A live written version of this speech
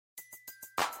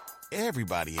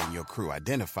Everybody in your crew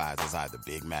identifies as either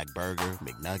Big Mac Burger,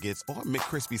 McNuggets, or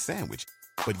McCrispy Sandwich.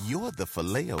 But you're the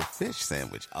Filet-O-Fish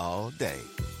Sandwich all day.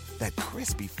 That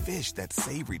crispy fish, that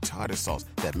savory tartar sauce,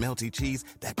 that melty cheese,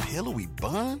 that pillowy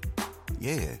bun.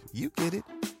 Yeah, you get it.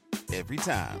 Every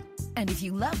time. And if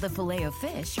you love the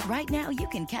Filet-O-Fish, right now you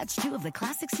can catch two of the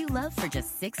classics you love for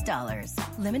just $6.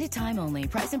 Limited time only.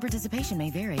 Price and participation may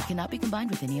vary. Cannot be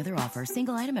combined with any other offer.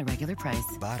 Single item at regular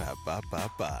price.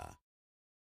 Ba-da-ba-ba-ba.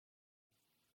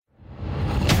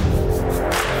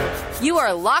 You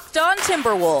are Locked On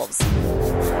Timberwolves,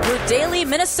 your daily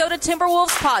Minnesota Timberwolves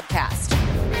podcast.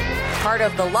 Part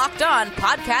of the Locked On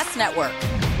Podcast Network.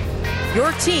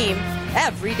 Your team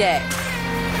every day.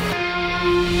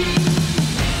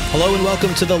 Hello and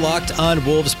welcome to the Locked On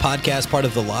Wolves podcast, part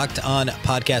of the Locked On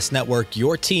Podcast Network,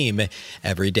 your team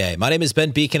every day. My name is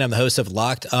Ben Beacon. I'm the host of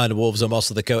Locked On Wolves. I'm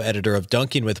also the co-editor of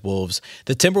Dunking with Wolves,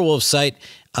 the Timberwolves site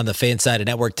on the Fansided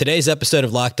Network. Today's episode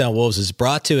of Locked On Wolves is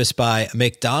brought to us by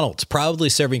McDonald's, proudly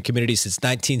serving communities since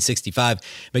 1965.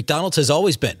 McDonald's has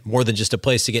always been more than just a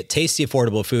place to get tasty,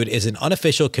 affordable food. It is an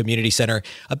unofficial community center.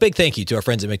 A big thank you to our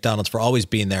friends at McDonald's for always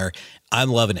being there. I'm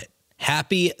loving it.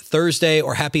 Happy Thursday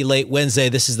or happy late Wednesday.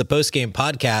 This is the post-game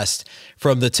podcast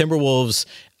from the Timberwolves.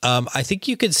 I think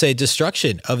you could say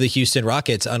destruction of the Houston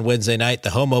Rockets on Wednesday night, the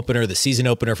home opener, the season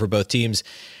opener for both teams.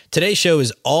 Today's show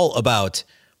is all about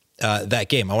that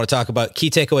game. I want to talk about key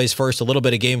takeaways first, a little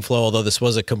bit of game flow, although this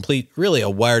was really a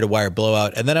wire-to-wire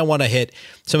blowout. And then I want to hit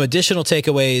some additional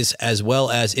takeaways as well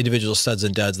as individual studs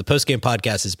and duds. The post-game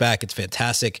podcast is back. It's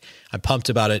fantastic. I'm pumped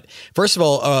about it. First of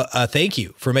all, thank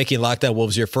you for making Locked On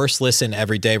Wolves your first listen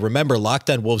every day. Remember,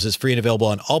 Locked On Wolves is free and available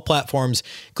on all platforms,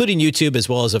 including YouTube, as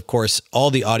well as, of course,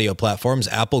 all the audio platforms,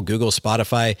 Apple, Google,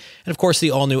 Spotify, and, of course, the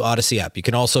all-new Odyssey app. You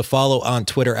can also follow on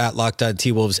Twitter at Locked On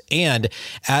T Wolves and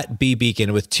at B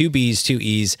Beacon with two B's, two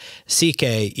E's,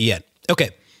 CKEN.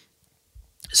 Okay.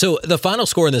 So the final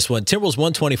score in this one, Timberwolves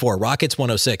 124, Rockets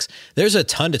 106. There's a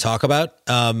ton to talk about.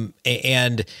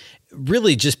 And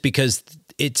really just because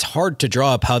it's hard to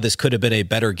draw up how this could have been a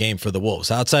better game for the Wolves.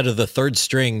 Outside of the third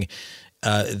string,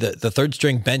 the third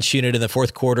string bench unit in the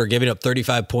fourth quarter, giving up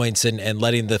 35 points and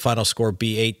letting the final score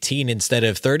be 18 instead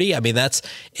of 30. I mean, that's,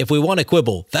 if we want to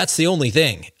quibble, that's the only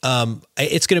thing.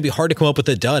 It's going to be hard to come up with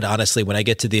a dud, honestly, when I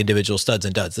get to the individual studs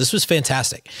and duds. This was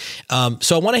fantastic.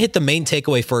 So I want to hit the main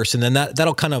takeaway first, and then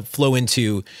that'll kind of flow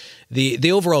into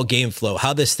the overall game flow,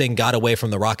 how this thing got away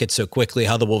from the Rockets so quickly,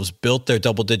 how the Wolves built their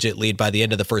double-digit lead by the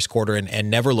end of the first quarter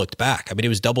and never looked back. I mean, it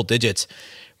was double digits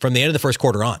from the end of the first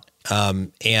quarter on.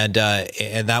 And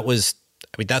that was,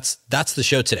 I mean, that's the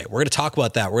show today. We're going to talk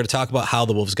about that. We're going to talk about how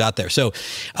the Wolves got there. So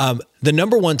the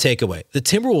number one takeaway, the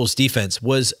Timberwolves defense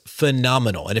was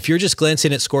phenomenal. And if you're just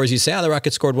glancing at scores, you say, the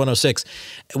Rockets scored 106,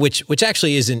 which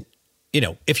actually isn't,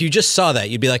 if you just saw that,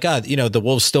 you'd be like, the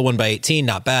Wolves still won by 18,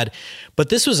 not bad. But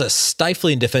this was a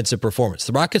stifling defensive performance.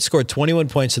 The Rockets scored 21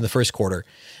 points in the first quarter.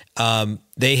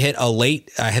 They hit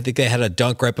I think they had a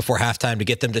dunk right before halftime to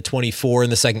get them to 24 in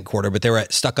the second quarter, but they were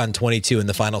stuck on 22 in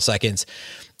the final seconds.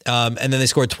 And then they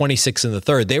scored 26 in the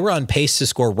third. They were on pace to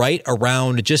score right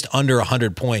around just under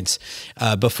 100 points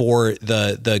before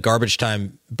the garbage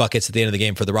time buckets at the end of the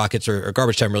game for the Rockets, or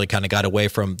garbage time really kind of got away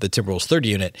from the Timberwolves' third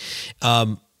unit.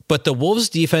 But the Wolves'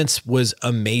 defense was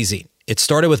amazing. It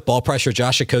started with ball pressure.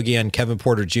 Josh Okogie and Kevin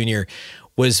Porter Jr.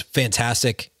 was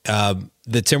fantastic.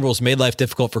 The Timberwolves made life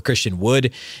difficult for Christian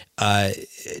Wood.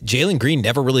 Jalen Green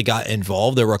never really got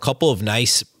involved. There were a couple of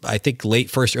nice, I think late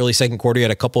first, early second quarter, he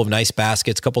had a couple of nice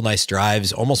baskets, a couple nice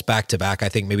drives, almost back-to-back, I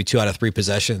think maybe 2 out of 3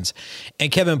 possessions.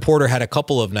 And Kevin Porter had a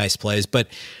couple of nice plays. But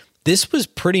this was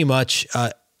pretty much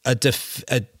a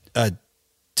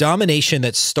domination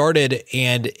that started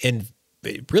and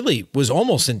it really was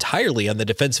almost entirely on the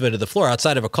defensive end of the floor,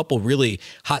 outside of a couple really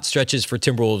hot stretches for the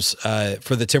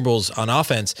Timberwolves on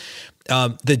offense.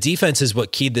 The defense is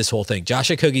what keyed this whole thing. Josh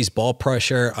Okogie's ball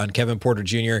pressure on Kevin Porter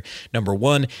Jr., number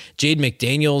one. Jaden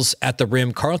McDaniels at the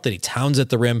rim. Karl Anthony Towns at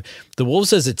the rim. The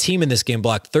Wolves as a team in this game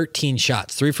blocked 13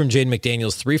 shots, 3 from Jaden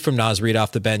McDaniels, 3 from Naz Reid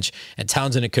off the bench, and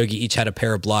Towns and Okogie each had a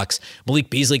pair of blocks. Malik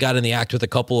Beasley got in the act with a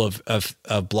couple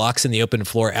of blocks in the open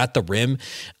floor at the rim.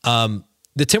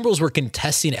 The Timberwolves were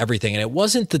contesting everything, and it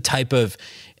wasn't the type of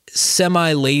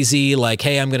semi-lazy, like,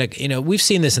 hey, I'm going to, we've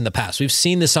seen this in the past. We've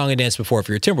seen this song and dance before if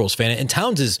you're a Timberwolves fan. And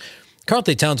Karl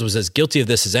Anthony Towns was as guilty of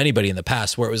this as anybody in the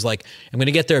past, where it was like, I'm going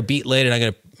to get there a beat late and I'm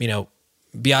going to,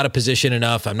 be out of position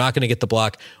enough. I'm not going to get the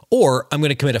block, or I'm going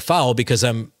to commit a foul because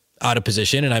I'm out of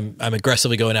position and I'm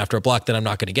aggressively going after a block that I'm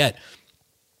not going to get.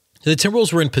 The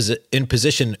Timberwolves were in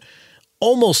position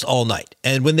almost all night.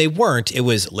 And when they weren't, it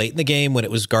was late in the game when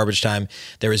it was garbage time.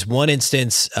 There was one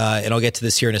instance, and I'll get to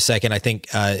this here in a second. I think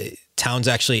Towns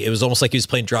actually, it was almost like he was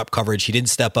playing drop coverage. He didn't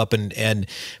step up and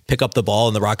pick up the ball,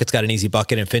 and the Rockets got an easy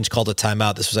bucket, and Finch called a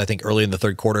timeout. This was, I think, early in the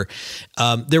third quarter.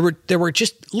 There were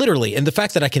just literally, and the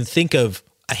fact that I can think of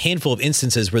a handful of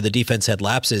instances where the defense had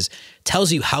lapses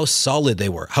tells you how solid they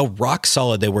were, how rock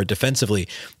solid they were defensively.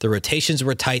 The rotations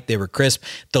were tight. They were crisp.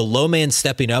 The low man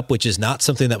stepping up, which is not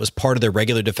something that was part of their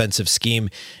regular defensive scheme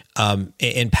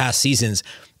in past seasons.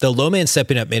 The low man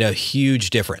stepping up made a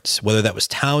huge difference, whether that was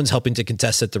Towns helping to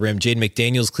contest at the rim, Jaden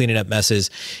McDaniels cleaning up messes.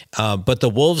 But the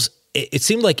Wolves, it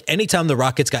seemed like anytime the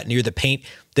Rockets got near the paint,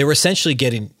 they were essentially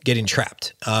getting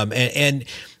trapped. And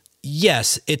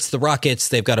yes, it's the Rockets.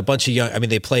 They've got a bunch of young,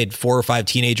 they played 4 or 5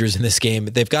 teenagers in this game.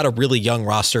 They've got a really young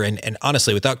roster. And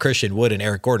honestly, without Christian Wood and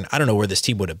Eric Gordon, I don't know where this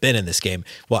team would have been in this game.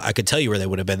 Well, I could tell you where they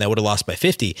would have been. They would have lost by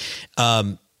 50.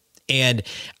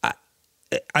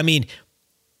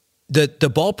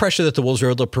 The ball pressure that the Wolves were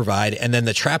able to provide, and then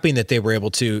the trapping that they were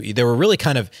able to, they were really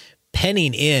kind of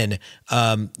penning in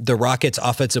the Rockets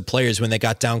offensive players when they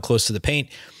got down close to the paint.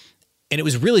 And it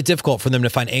was really difficult for them to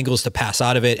find angles to pass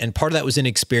out of it. And part of that was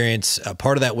inexperience.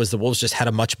 Part of that was the Wolves just had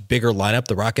a much bigger lineup.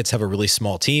 The Rockets have a really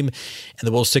small team, and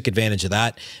the Wolves took advantage of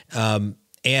that.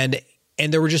 And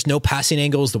there were just no passing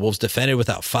angles. The Wolves defended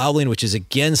without fouling, which is,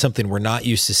 again, something we're not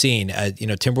used to seeing.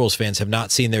 Timberwolves fans have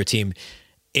not seen their team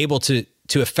able to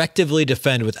effectively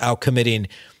defend without committing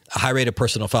a high rate of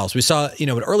personal fouls. We saw, an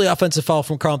early offensive foul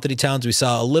from Karl-Anthony Towns. We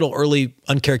saw a little early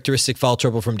uncharacteristic foul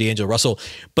trouble from D'Angelo Russell.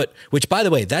 Which, by the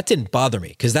way, that didn't bother me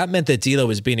because that meant that D'Lo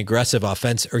was being aggressive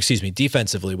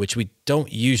defensively, which we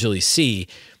don't usually see.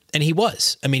 And he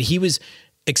was. He was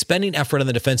expending effort on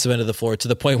the defensive end of the floor to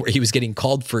the point where he was getting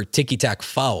called for ticky-tack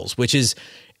fouls, which is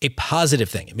a positive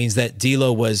thing. It means that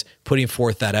D'Lo was putting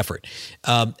forth that effort.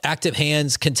 Active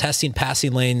hands, contesting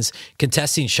passing lanes,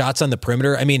 contesting shots on the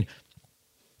perimeter.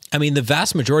 The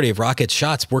vast majority of Rockets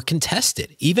shots were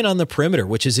contested, even on the perimeter,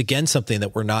 which is, again, something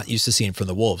that we're not used to seeing from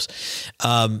the Wolves.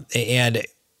 And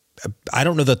I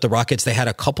don't know that the Rockets, they had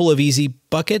a couple of easy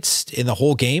buckets in the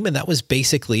whole game, and that was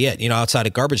basically it. Outside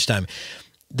of garbage time,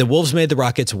 the Wolves made the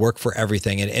Rockets work for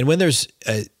everything. And when there's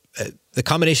the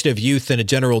combination of youth and a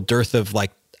general dearth of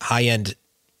high-end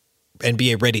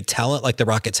NBA ready talent like the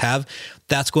Rockets have,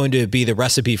 that's going to be the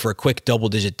recipe for a quick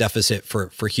double-digit deficit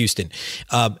for Houston.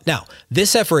 Now,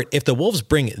 this effort, if the Wolves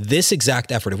bring this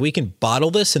exact effort, if we can bottle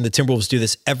this and the Timberwolves do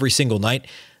this every single night,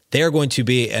 they are going to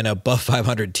be an above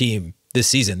 500 team this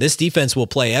season. This defense will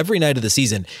play every night of the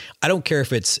season. I don't care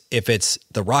if it's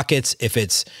the Rockets, if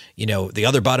it's the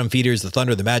other bottom feeders, the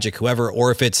Thunder, the Magic, whoever, or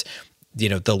if it's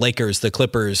the Lakers, the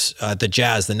Clippers, the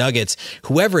Jazz, the Nuggets,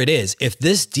 whoever it is. If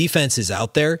this defense is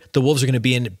out there, the Wolves are going to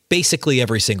be in basically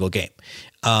every single game.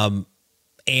 Who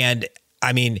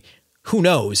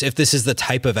knows if this is the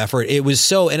type of effort it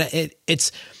was.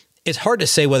 It's hard to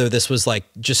say whether this was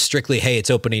just strictly, hey, it's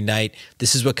opening night.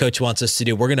 This is what coach wants us to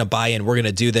do. We're going to buy in. We're going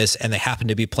to do this. And they happen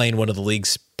to be playing one of the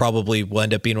league's, probably will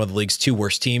end up being one of the league's 2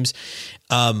 worst teams.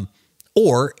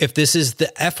 Or if this is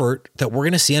the effort that we're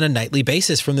going to see on a nightly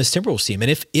basis from this Timberwolves team. And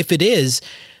if it is,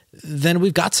 then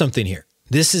we've got something here.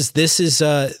 This is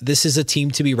a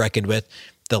team to be reckoned with.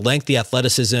 The length, the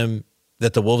athleticism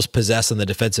that the Wolves possess on the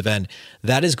defensive end,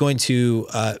 that is going to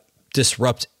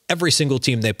disrupt every single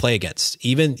team they play against.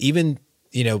 Even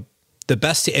the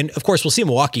best. And of course, we'll see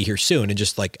Milwaukee here soon in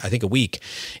just I think a week.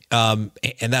 And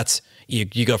that's,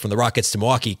 you go from the Rockets to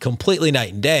Milwaukee, completely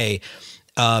night and day.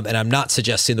 And I'm not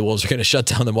suggesting the Wolves are going to shut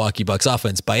down the Milwaukee Bucks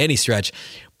offense by any stretch,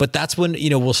 but that's when,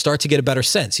 we'll start to get a better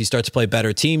sense. You start to play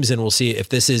better teams, and we'll see if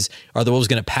are the Wolves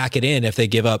going to pack it in if they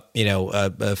give up,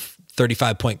 a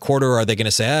 35-point quarter, or are they going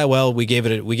to say, we gave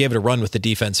it a run with the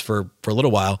defense for a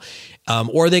little while,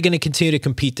 or are they going to continue to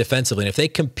compete defensively? And if they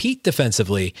compete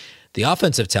defensively, the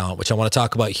offensive talent, which I want to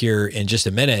talk about here in just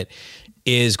a minute,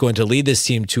 is going to lead this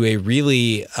team to a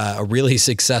really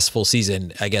successful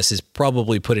season, I guess, is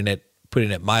probably putting it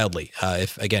mildly,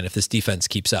 if this defense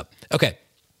keeps up. Okay.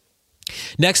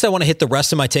 Next, I want to hit the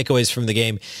rest of my takeaways from the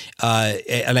game.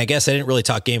 And I guess I didn't really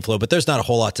talk game flow, but there's not a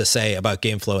whole lot to say about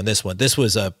game flow in this one. This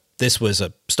was a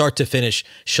start to finish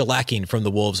shellacking from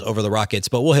the Wolves over the Rockets,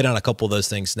 but we'll hit on a couple of those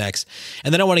things next.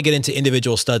 And then I want to get into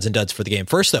individual studs and duds for the game.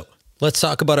 First, though, let's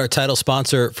talk about our title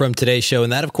sponsor from today's show,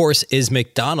 and that, of course, is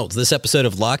McDonald's. This episode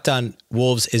of Locked On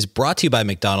Wolves is brought to you by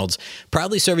McDonald's,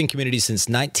 proudly serving communities since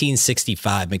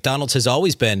 1965. McDonald's has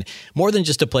always been more than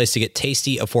just a place to get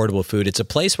tasty, affordable food. It's a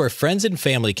place where friends and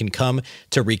family can come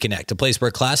to reconnect, a place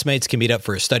where classmates can meet up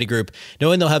for a study group,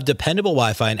 knowing they'll have dependable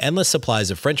Wi-Fi and endless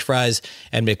supplies of French fries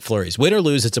and McFlurries. Win or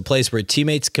lose, it's a place where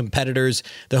teammates, competitors,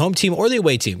 the home team, or the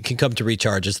away team can come to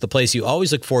recharge. It's the place you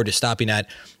always look forward to stopping at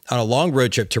on a long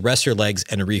road trip to rest your legs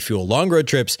and refuel. Long road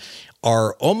trips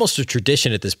are almost a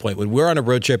tradition at this point. When we're on a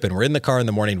road trip and we're in the car in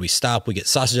the morning, we stop, we get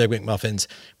sausage egg McMuffins.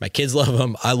 My kids love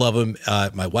them. I love them.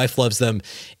 My wife loves them.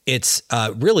 It's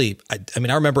really, I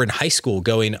mean, I remember in high school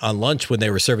going on lunch when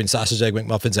they were serving sausage egg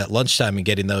McMuffins at lunchtime and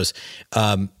getting those.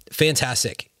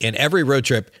 Fantastic. And every road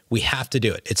trip, we have to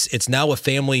do it. It's now a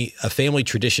family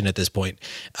tradition at this point.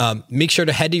 Make sure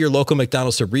to head to your local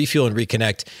McDonald's to refuel and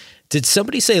reconnect. Did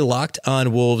somebody say Locked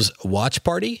On Wolves watch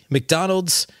party?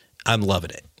 McDonald's, I'm loving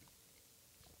it.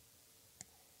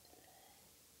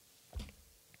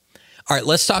 All right,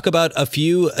 let's talk about a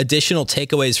few additional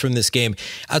takeaways from this game.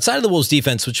 Outside of the Wolves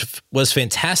defense, which was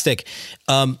fantastic,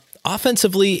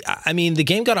 offensively, I mean, the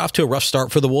game got off to a rough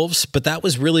start for the Wolves, but that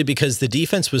was really because the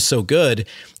defense was so good.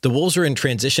 The Wolves were in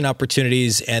transition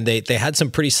opportunities, and they had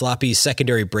some pretty sloppy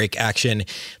secondary break action.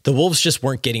 The Wolves just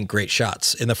weren't getting great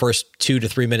shots in the first 2 to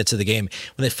 3 minutes of the game.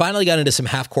 When they finally got into some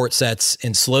half-court sets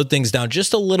and slowed things down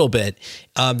just a little bit,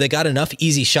 they got enough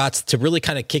easy shots to really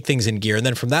kind of kick things in gear. And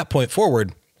then from that point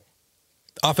forward,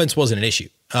 offense wasn't an issue.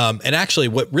 And actually,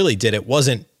 what really did it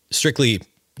wasn't strictly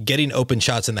getting open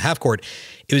shots in the half court.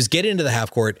 It was getting into the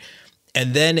half court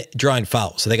and then drawing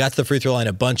fouls. So they got to the free throw line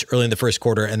a bunch early in the first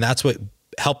quarter, and that's what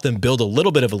helped them build a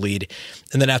little bit of a lead.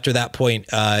 And then after that point,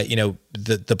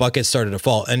 the buckets started to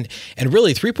fall. And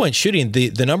really, 3-point shooting,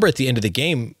 the number at the end of the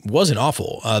game wasn't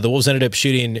awful. The Wolves ended up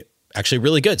shooting actually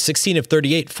really good, 16 of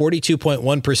 38,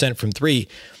 42.1% from three.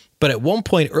 But at one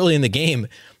point early in the game,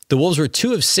 the Wolves were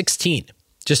 2 of 16.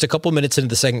 Just a couple minutes into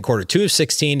the second quarter, 2 of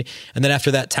 16. And then after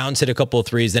that, Towns hit a couple of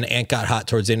threes. Then Ant got hot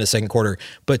towards the end of the second quarter.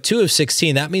 But 2 of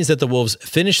 16, that means that the Wolves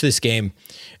finished this game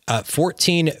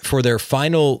 14 for their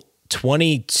final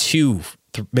 22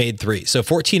 made three. So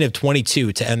 14 of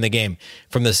 22 to end the game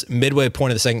from this midway point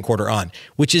of the second quarter on,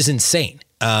 which is insane.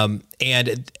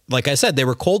 And like I said, they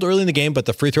were cold early in the game, but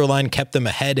the free throw line kept them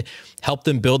ahead, helped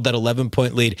them build that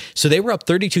 11-point lead. So they were up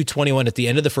 32-21 at the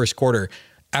end of the first quarter,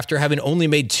 after having only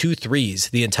made 2 threes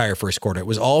the entire first quarter. It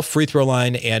was all free throw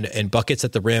line and buckets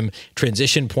at the rim,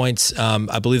 transition points.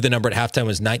 I believe the number at halftime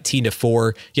was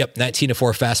 19-4. Yep,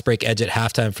 19-4 fast break edge at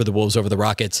halftime for the Wolves over the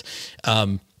Rockets.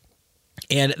 And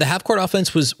the half-court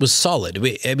offense was solid.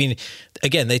 I mean,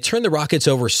 again, they turned the Rockets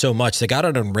over so much. They got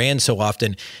out and ran so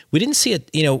often. We didn't see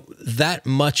that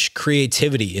much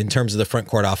creativity in terms of the front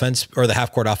court offense or the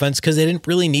half-court offense because they didn't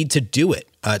really need to do it.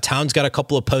 Towns got a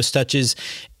couple of post touches,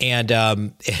 and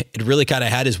it really kind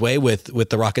of had his way with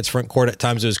the Rockets front court. At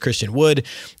times it was Christian Wood.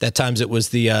 At times it was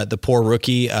the poor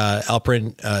rookie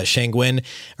Alperen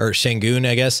Şengün,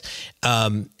 I guess.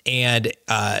 And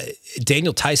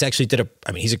Daniel Tice actually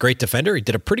he's a great defender. He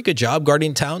did a pretty good job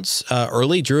guarding Towns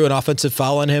early, drew an offensive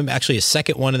foul on him, actually a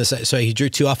second one so he drew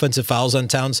 2 offensive fouls on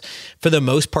Towns. For the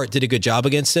most part, did a good job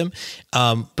against him.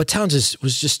 But Towns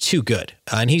was just too good.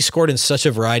 And he scored in such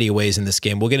a variety of ways in this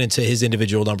game. We'll get into his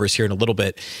individual numbers here in a little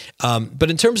bit. But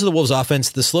in terms of the Wolves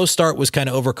offense, the slow start was kind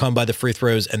of overcome by the free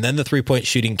throws, and then the 3-point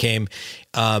shooting came.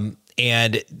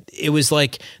 And it was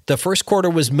like the first quarter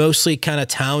was mostly kind of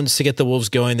Towns to get the Wolves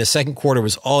going. The second quarter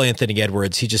was all Anthony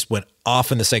Edwards. He just went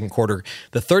off in the second quarter.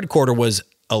 The third quarter was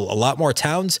a lot more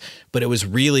Towns, but it was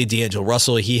really D'Angelo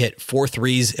Russell. He hit 4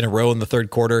 threes in a row in the third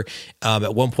quarter.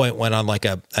 At one point went on like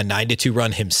a 9-2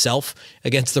 run himself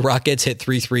against the Rockets, hit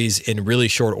 3 threes in really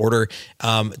short order.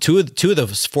 Two of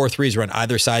those 4 threes were on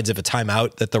either sides of a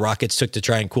timeout that the Rockets took to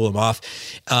try and cool him off.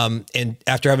 And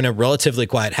after having a relatively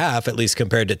quiet half, at least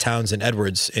compared to Towns and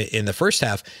Edwards in the first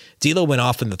half, D'Lo went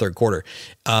off in the third quarter.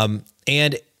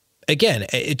 And again,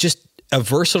 it just, a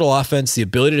versatile offense, the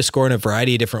ability to score in a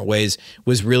variety of different ways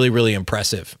was really, really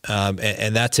impressive.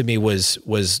 And that to me was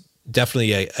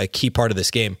definitely a key part of this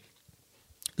game.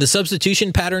 The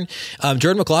substitution pattern,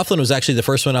 Jordan McLaughlin was actually the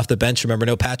first one off the bench. Remember,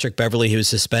 no Patrick Beverley. He was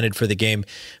suspended for the game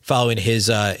following his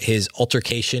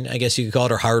altercation, I guess you could call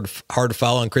it, or hard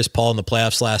foul on Chris Paul in the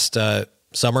playoffs last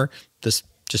summer. Just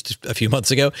a few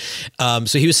months ago.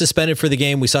 So he was suspended for the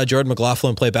game. We saw Jordan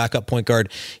McLaughlin play backup point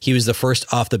guard. He was the first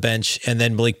off the bench, and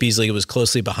then Malik Beasley was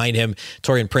closely behind him.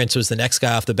 Taurean Prince was the next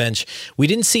guy off the bench. We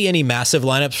didn't see any massive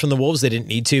lineups from the Wolves. They didn't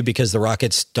need to because the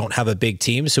Rockets don't have a big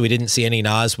team, so we didn't see any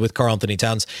Naz with Karl-Anthony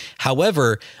Towns.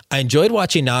 However, I enjoyed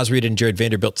watching Naz Reid and Jared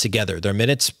Vanderbilt together. Their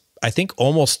minutes, I think,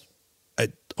 almost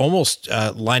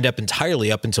lined up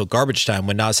entirely up until garbage time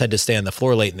when Naz had to stay on the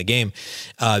floor late in the game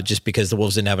just because the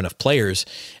Wolves didn't have enough players.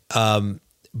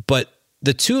 But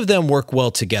the two of them work well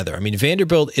together. I mean,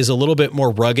 Vanderbilt is a little bit more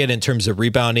rugged in terms of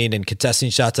rebounding and contesting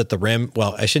shots at the rim.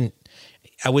 Well,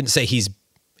 I wouldn't say he's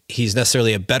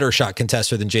necessarily a better shot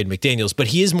contester than Jaden McDaniels, but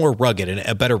he is more rugged and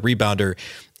a better rebounder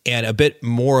and a bit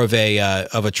more of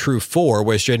a true 4,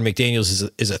 whereas Jaden McDaniels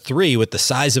is a 3 with the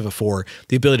size of a 4,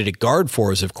 the ability to guard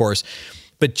 4s, of course.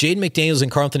 But Jaden McDaniels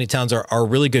and Karl-Anthony Towns are a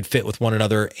really good fit with one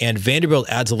another, and Vanderbilt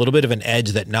adds a little bit of an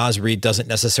edge that Naz Reid doesn't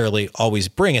necessarily always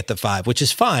bring at the 5, which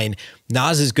is fine.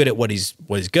 Naz is good at what he's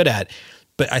good at,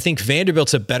 but I think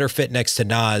Vanderbilt's a better fit next to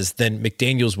Naz than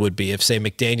McDaniels would be if, say,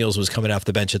 McDaniels was coming off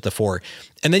the bench at the 4.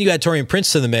 And then you add Taurean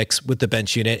Prince to the mix with the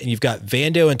bench unit, and you've got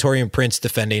Vando and Taurean Prince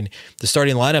defending. The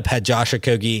starting lineup had Josh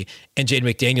Okogie and Jaden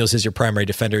McDaniels as your primary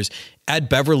defenders. Add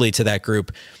Beverly to that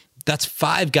group. That's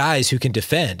 5 guys who can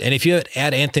defend. And if you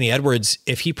add Anthony Edwards,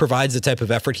 if he provides the type of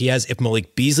effort he has, if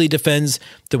Malik Beasley defends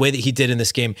the way that he did in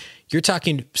this game, you're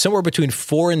talking somewhere between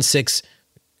 4 and 6,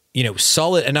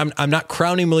 solid. And I'm not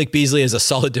crowning Malik Beasley as a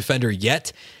solid defender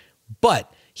yet,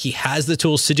 but he has the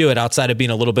tools to do it outside of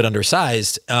being a little bit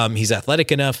undersized. He's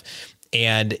athletic enough.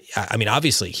 And I mean,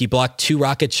 obviously he blocked 2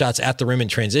 rocket shots at the rim in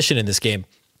transition in this game.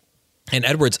 And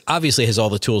Edwards obviously has all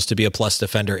the tools to be a plus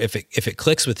defender if it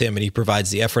clicks with him and he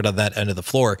provides the effort on that end of the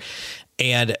floor.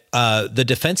 And the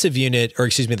defensive unit,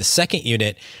 the second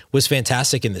unit was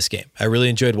fantastic in this game. I really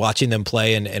enjoyed watching them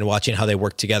play and watching how they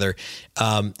work together.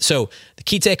 So the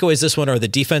key takeaways this one are the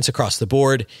defense across the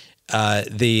board,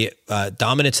 the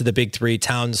dominance of the big 3,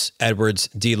 Towns, Edwards,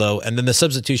 D'Lo, and then the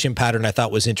substitution pattern I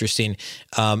thought was interesting.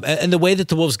 And the way that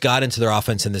the Wolves got into their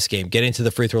offense in this game, getting to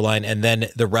the free throw line, and then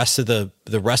the rest of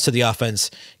the offense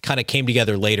kind of came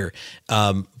together later.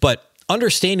 But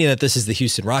understanding that this is the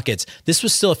Houston Rockets, this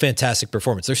was still a fantastic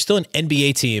performance. They're still an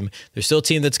NBA team. They're still a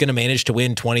team that's going to manage to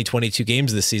win 20, 22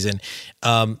 games this season.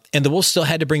 And the Wolves still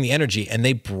had to bring the energy, and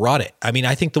they brought it. I mean,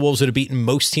 I think the Wolves would have beaten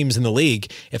most teams in the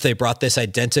league if they brought this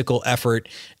identical effort,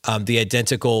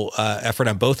 effort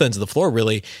on both ends of the floor,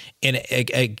 really, in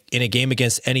a game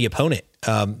against any opponent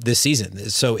this season.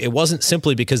 So it wasn't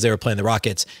simply because they were playing the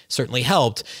Rockets. Certainly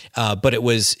helped, but it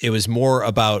was more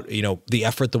about the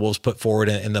effort the Wolves put forward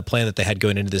and the plan that they had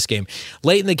going into this game.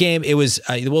 Late in the game, it was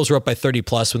the Wolves were up by 30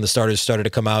 plus when the starters started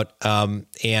to come out,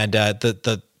 and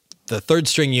the third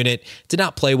string unit did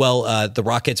not play well. The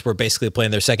Rockets were basically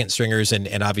playing their second stringers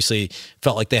and obviously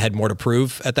felt like they had more to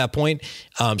prove at that point.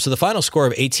 So the final score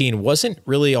of 18 wasn't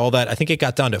really all that. I think it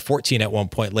got down to 14 at one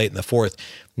point late in the fourth.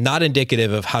 Not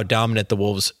indicative of how dominant the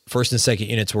Wolves' first and second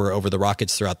units were over the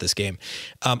Rockets throughout this game.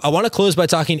 I want to close by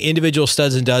talking individual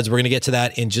studs and duds. We're going to get to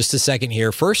that in just a second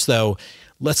here. First, though,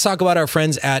 let's talk about our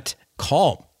friends at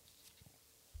Calm.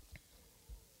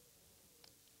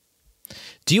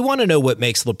 Do you want to know what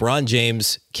makes LeBron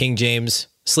James, King James,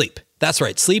 sleep? That's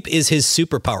right. Sleep is his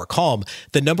superpower. Calm,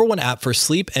 the #1 app for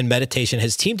sleep and meditation,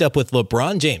 has teamed up with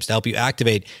LeBron James to help you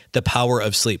activate the power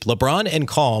of sleep. LeBron and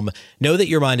Calm know that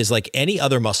your mind is like any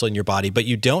other muscle in your body, but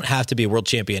you don't have to be a world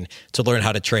champion to learn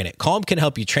how to train it. Calm can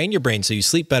help you train your brain so you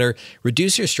sleep better,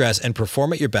 reduce your stress, and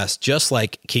perform at your best, just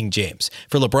like King James.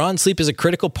 For LeBron, sleep is a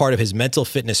critical part of his mental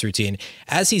fitness routine.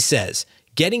 As he says,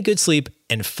 getting good sleep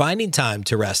and finding time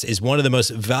to rest is one of the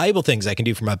most valuable things I can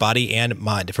do for my body and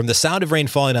mind. From the sound of rain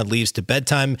falling on leaves to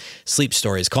bedtime sleep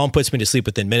stories, Calm puts me to sleep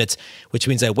within minutes, which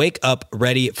means I wake up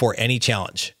ready for any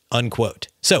challenge. Unquote.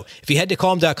 So if you head to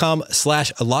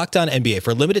calm.com/LockedOnNBA for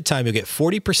a limited time, you'll get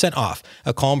 40% off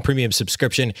a Calm premium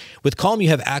subscription. With Calm, you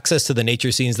have access to the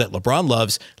nature scenes that LeBron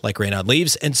loves, like rain on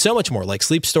leaves, and so much more, like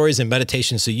sleep stories and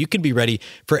meditation, so you can be ready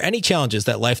for any challenges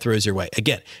that life throws your way.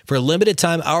 Again, for a limited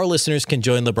time, our listeners can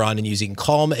join LeBron in using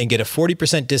Calm and get a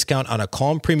 40% discount on a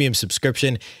Calm premium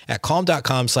subscription at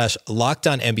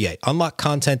calm.com/LockedOnNBA. Unlock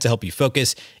content to help you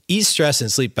focus, ease stress,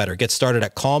 and sleep better. Get started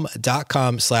at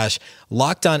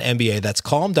calm.com/LockedOnNBA. That's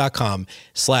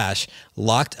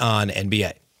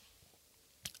calm.com/LockedOnNBA.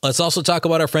 Let's also talk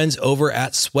about our friends over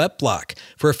at Sweatblock.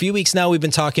 For a few weeks now, we've been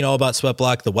talking all about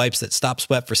Sweatblock, the wipes that stop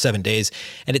sweat for 7 days,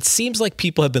 and it seems like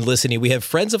people have been listening. We have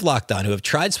friends of Locked On who have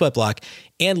tried Sweatblock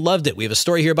and loved it. We have a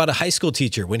story here about a high school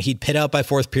teacher. When he'd pit out by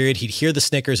fourth period, he'd hear the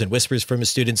snickers and whispers from his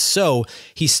students, so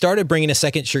he started bringing a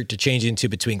second shirt to change into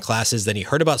between classes. Then he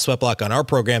heard about Sweatblock on our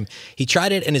program. He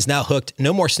tried it and is now hooked.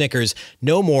 No more snickers,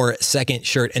 no more second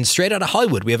shirt. And straight out of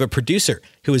Hollywood, we have a producer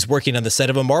who is working on the set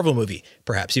of a Marvel movie.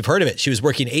 Perhaps you've heard of it. She was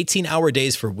working 18-hour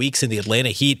days for weeks in the Atlanta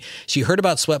heat. She heard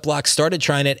about Sweatblock, started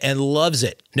trying it, and loves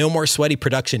it. No more sweaty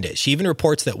production days. She even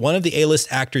reports that one of the A-list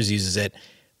actors uses it,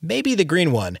 maybe the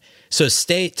green one, so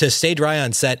stay dry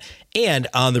on set and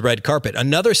on the red carpet.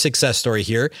 Another success story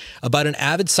here about an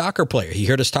avid soccer player. He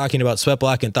heard us talking about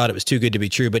Sweatblock and thought it was too good to be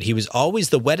true, but he was always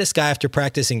the wettest guy after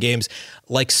practice in games,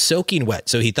 like soaking wet.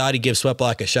 So he thought he'd give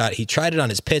Sweatblock a shot. He tried it on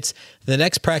his pits. The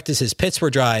next practice, his pits were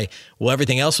dry. Well,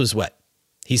 everything else was wet.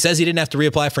 He says he didn't have to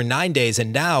reapply for 9 days,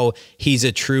 and now he's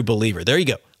a true believer. There you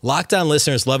go. Locked On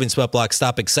listeners loving Sweat Block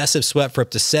stop excessive sweat for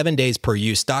up to 7 days per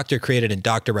use. Doctor created and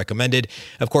doctor recommended.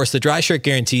 Of course, the dry shirt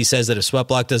guarantee says that if Sweat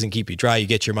Block doesn't keep you dry, you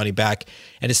get your money back.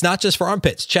 And it's not just for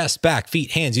armpits, chest, back,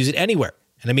 feet, hands. Use it anywhere.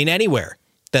 And I mean anywhere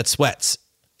that sweats.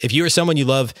 If you or someone you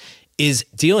love is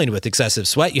dealing with excessive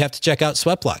sweat, you have to check out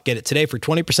Sweat Block. Get it today for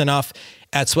 20% off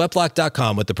at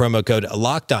sweatblock.com with the promo code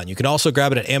LOCKEDON. You can also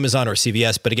grab it at Amazon or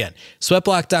CVS. But again,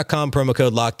 sweatblock.com, promo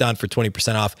code LOCKEDON for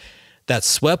 20% off.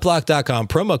 That's sweatblock.com,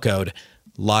 promo code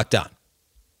LOCKEDON.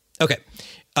 Okay,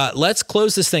 let's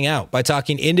close this thing out by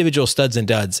talking individual studs and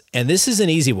duds. And this is an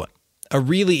easy one, a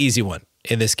really easy one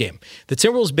in this game. The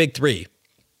Timberwolves' big three.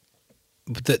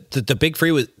 The big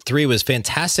three was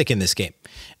fantastic in this game.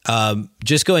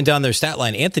 Just going down their stat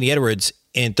line, Anthony Edwards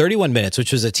in 31 minutes,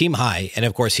 which was a team high, and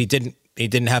of course he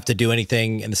didn't have to do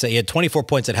anything. And he had 24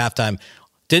 points at halftime,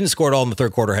 didn't score at all in the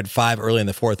third quarter, had 5 early in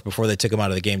the fourth before they took him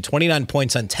out of the game. 29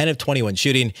 points on 10 of 21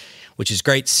 shooting, which is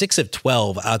great. 6 of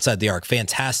 12 outside the arc,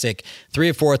 fantastic. 3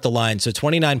 of 4 at the line, so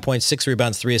 29 points, 6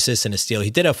 rebounds, 3 assists, and a steal. He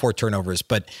did have 4 turnovers,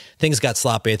 but things got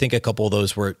sloppy. I think a couple of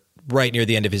those were right near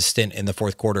the end of his stint in the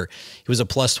fourth quarter. He was a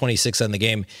plus 26 on the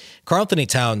game. Karl-Anthony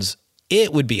Towns,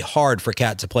 it would be hard for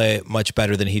Cat to play much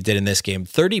better than he did in this game.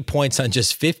 30 points on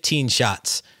just 15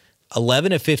 shots,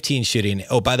 11 of 15 shooting.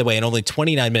 Oh, by the way, in only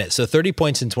 29 minutes. So 30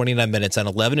 points in 29 minutes on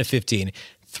 11 of 15,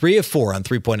 3 of 4 on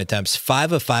 3-point attempts,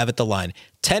 5 of 5 at the line,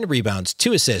 10 rebounds,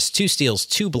 2 assists, 2 steals,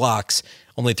 2 blocks,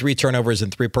 only 3 turnovers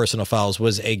and 3 personal fouls,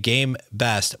 was a game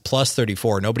best, plus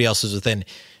 34. Nobody else was within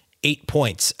 8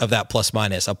 points of that plus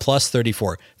minus, a plus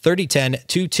 34, 30-10,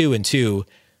 2-2 and 2,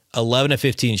 11 of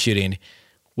 15 shooting,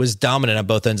 was dominant on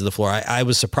both ends of the floor. I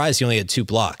was surprised he only had 2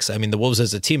 blocks. I mean, the Wolves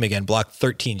as a team, again, blocked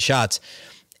 13 shots.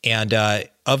 And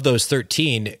of those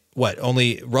 13,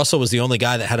 only Russell was the only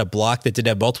guy that had a block that did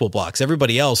have multiple blocks.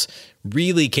 Everybody else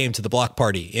really came to the block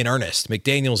party in earnest.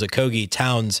 McDaniels, Okogie,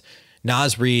 Towns,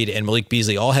 Naz Reid, and Malik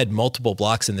Beasley all had multiple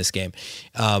blocks in this game.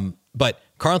 But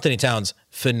Karl-Anthony Towns,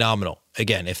 phenomenal.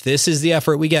 Again, if this is the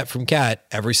effort we get from Cat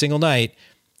every single night,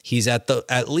 he's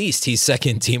at least he's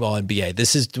second team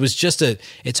All-NBA.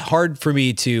 It's hard for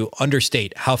me to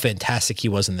understate how fantastic he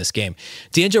was in this game.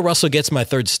 D'Angelo Russell gets my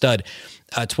third stud.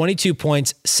 22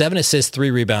 points, 7 assists,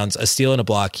 3 rebounds, a steal and a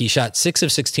block. He shot 6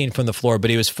 of 16 from the floor, but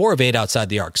he was 4 of 8 outside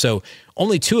the arc. So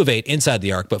only 2 of 8 inside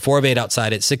the arc, but 4 of 8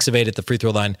 outside it, 6 of 8 at the free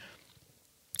throw line.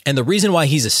 And the reason why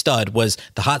he's a stud was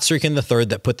the hot streak in the third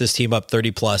that put this team up 30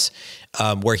 plus,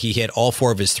 where he hit all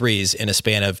 4 of his threes in a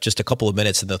span of just a couple of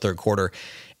minutes in the third quarter.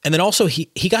 And then also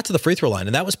he got to the free throw line,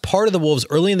 and that was part of the Wolves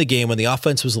early in the game when the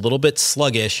offense was a little bit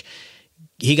sluggish.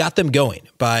 He got them going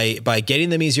by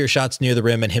getting them easier shots near the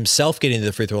rim and himself getting to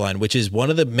the free throw line, which is one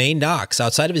of the main knocks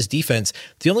outside of his defense.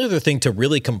 The only other thing to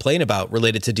really complain about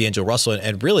related to D'Angelo Russell,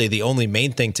 and really the only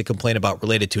main thing to complain about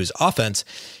related to his offense,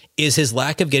 is his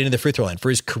lack of getting to the free throw line. For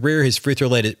his career, his free throw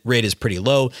rate is pretty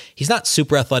low. He's not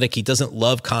super athletic. He doesn't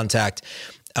love contact,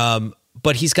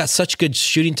 but he's got such good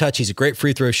shooting touch. He's a great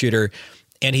free throw shooter,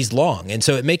 and he's long. And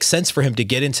so it makes sense for him to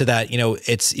get into that,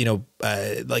 it's,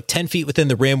 like 10 feet within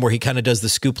the rim where he kind of does the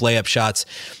scoop layup shots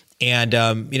and,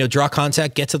 draw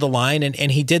contact, get to the line.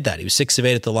 And he did that. He was 6 of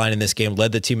 8 at the line in this game,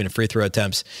 led the team in free throw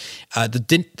attempts. The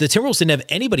Timberwolves didn't have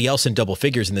anybody else in double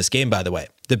figures in this game, by the way.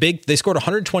 They scored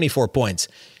 124 points.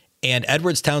 And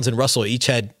Edwards, Towns, and Russell each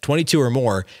had 22 or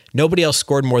more. Nobody else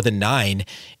scored more than 9,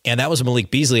 and that was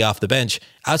Malik Beasley off the bench.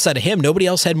 Outside of him, nobody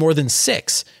else had more than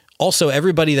 6. Also,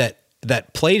 everybody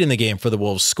that played in the game for the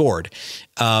Wolves scored.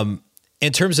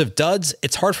 In terms of duds,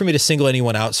 it's hard for me to single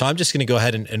anyone out, so I'm just going to go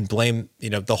ahead and blame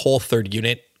the whole third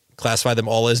unit, classify them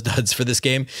all as duds for this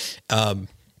game,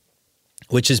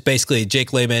 which is basically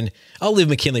Jake Layman. I'll leave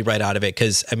McKinley right out of it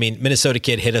because, Minnesota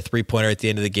kid hit a 3-pointer at the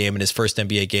end of the game in his first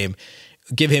NBA game.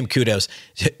 Give him kudos.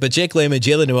 But Jake Layman,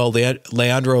 Jalen Noel,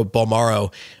 Leandro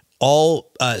Bolmaro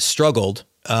all struggled.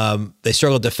 They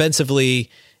struggled defensively.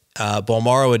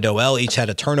 Bolmaro and Noel each had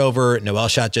a turnover. Noel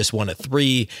shot just 1 of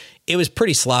 3. It was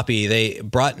pretty sloppy. They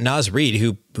brought Naz Reid,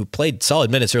 who played solid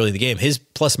minutes early in the game. His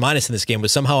plus minus in this game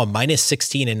was somehow a minus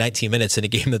 16 in 19 minutes in a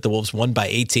game that the Wolves won by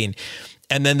 18.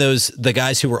 And then the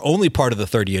guys who were only part of the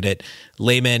third unit,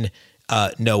 Layman,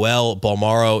 Noel,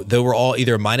 Bolmaro, they were all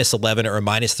either minus 11 or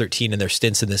minus 13 in their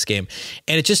stints in this game.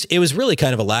 And it was really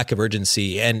kind of a lack of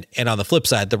urgency. And on the flip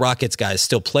side, the Rockets guys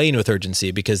still playing with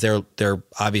urgency because they're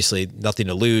obviously nothing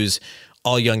to lose.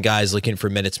 All young guys looking for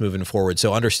minutes moving forward.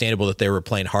 So understandable that they were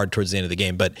playing hard towards the end of the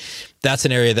game. But that's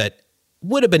an area that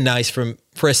would have been nice for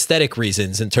aesthetic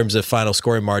reasons in terms of final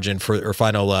scoring margin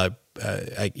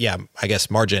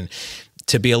margin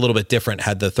to be a little bit different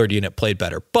had the third unit played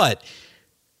better. But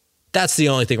That's the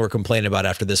only thing we're complaining about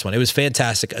after this one. It was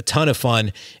fantastic, a ton of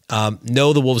fun.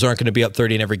 No, the Wolves aren't going to be up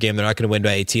 30 in every game. They're not going to win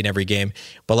by 18 every game.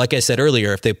 But like I said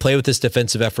earlier, if they play with this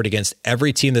defensive effort against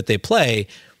every team that they play,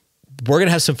 we're going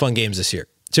to have some fun games this year.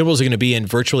 Timberwolves are going to be in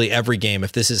virtually every game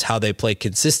if this is how they play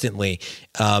consistently.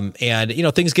 And, you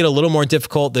know, things get a little more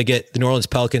difficult. They get the New Orleans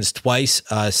Pelicans twice,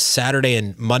 Saturday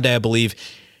and Monday, I believe.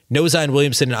 No Zion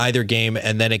Williamson in either game,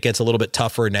 and then it gets a little bit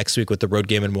tougher next week with the road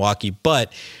game in Milwaukee.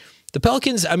 But the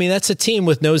Pelicans, I mean, that's a team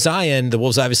with no Zion. The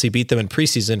Wolves obviously beat them in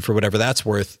preseason for whatever that's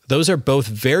worth. Those are both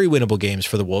very winnable games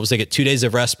for the Wolves. They get 2 days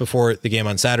of rest before the game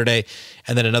on Saturday,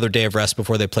 and then another day of rest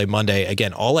before they play Monday.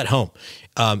 Again, all at home.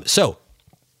 So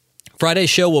Friday's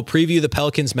show, we'll preview the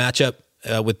Pelicans matchup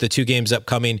with the 2 games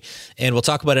upcoming, and we'll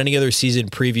talk about any other season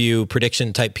preview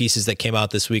prediction type pieces that came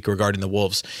out this week regarding the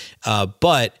Wolves.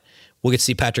 But we'll get to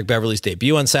see Patrick Beverley's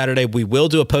debut on Saturday. We will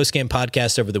do a post-game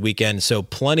podcast over the weekend, so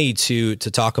plenty to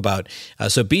talk about.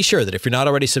 So be sure that if you're not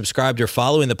already subscribed or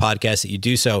following the podcast, that you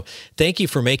do so. Thank you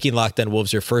for making Locked On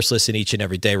Wolves your first listen each and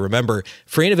every day. Remember,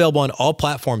 free and available on all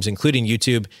platforms, including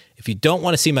YouTube. If you don't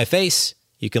want to see my face,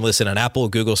 you can listen on Apple,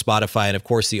 Google, Spotify, and of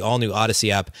course the all-new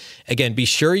Odyssey app. Again, be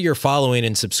sure you're following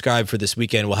and subscribed for this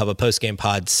weekend. We'll have a post-game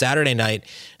pod Saturday night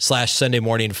 / Sunday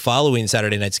morning following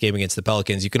Saturday night's game against the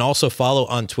Pelicans. You can also follow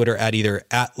on Twitter at either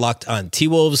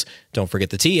 @LockedOnTWolves, don't forget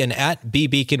the T, and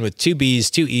 @BBeacon with 2 B's,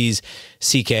 2 E's,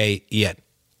 CKEN.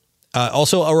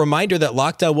 Also, a reminder that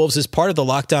Locked On Wolves is part of the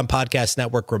Locked On Podcast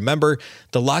Network. Remember,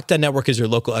 the Locked On Network is your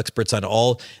local experts on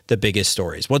all the biggest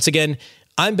stories. Once again,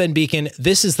 I'm Ben Beacon.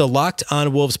 This is the Locked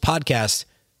On Wolves podcast,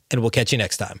 and we'll catch you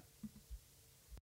next time.